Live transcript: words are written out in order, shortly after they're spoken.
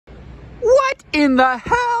in the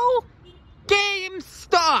hell?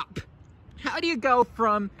 GameStop! How do you go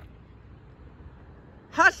from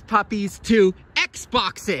hush puppies to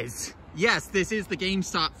Xboxes? Yes, this is the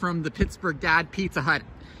GameStop from the Pittsburgh Dad Pizza Hut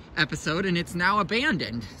episode, and it's now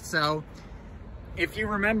abandoned. So, if you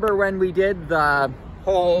remember when we did the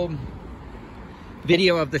whole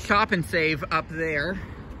video of the shop and save up there,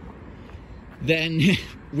 then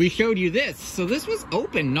we showed you this. So this was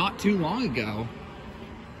open not too long ago,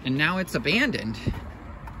 and now it's abandoned.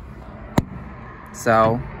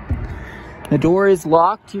 So, the door is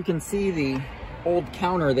locked. You can see the old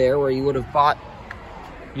counter there where you would have bought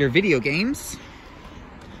your video games.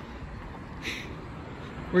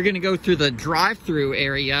 We're gonna go through the drive-through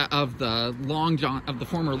area of the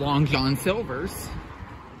former Long John Silver's.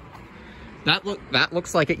 That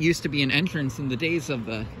looks like it used to be an entrance in the days of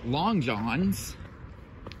the Long Johns.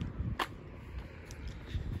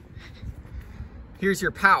 Here's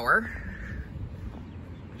your power.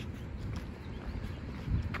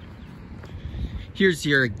 Here's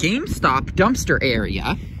your GameStop dumpster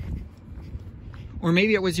area. Or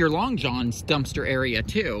maybe it was your Long John's dumpster area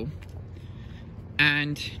too.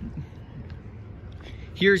 And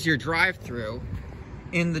here's your drive-through.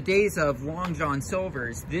 In the days of Long John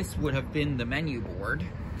Silver's, this would have been the menu board.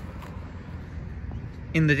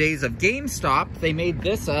 In the days of GameStop, they made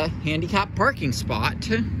this a handicapped parking spot.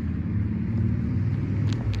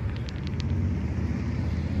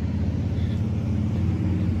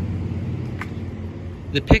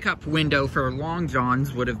 The pickup window for Long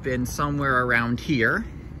John's would have been somewhere around here.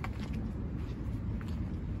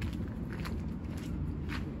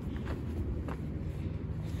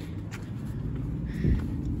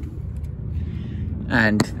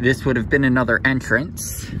 And this would have been another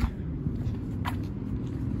entrance.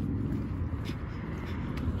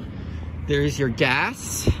 There's your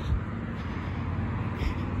gas.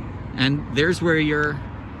 And there's where your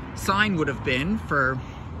sign would have been for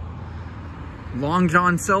Long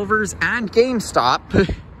John Silver's and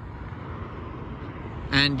GameStop.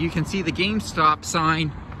 And you can see the GameStop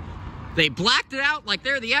sign. They blacked it out like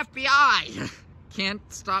they're the FBI. Can't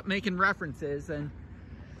stop making references. And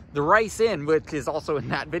the Rice Inn, which is also in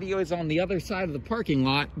that video, is on the other side of the parking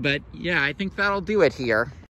lot. But yeah, I think that'll do it here.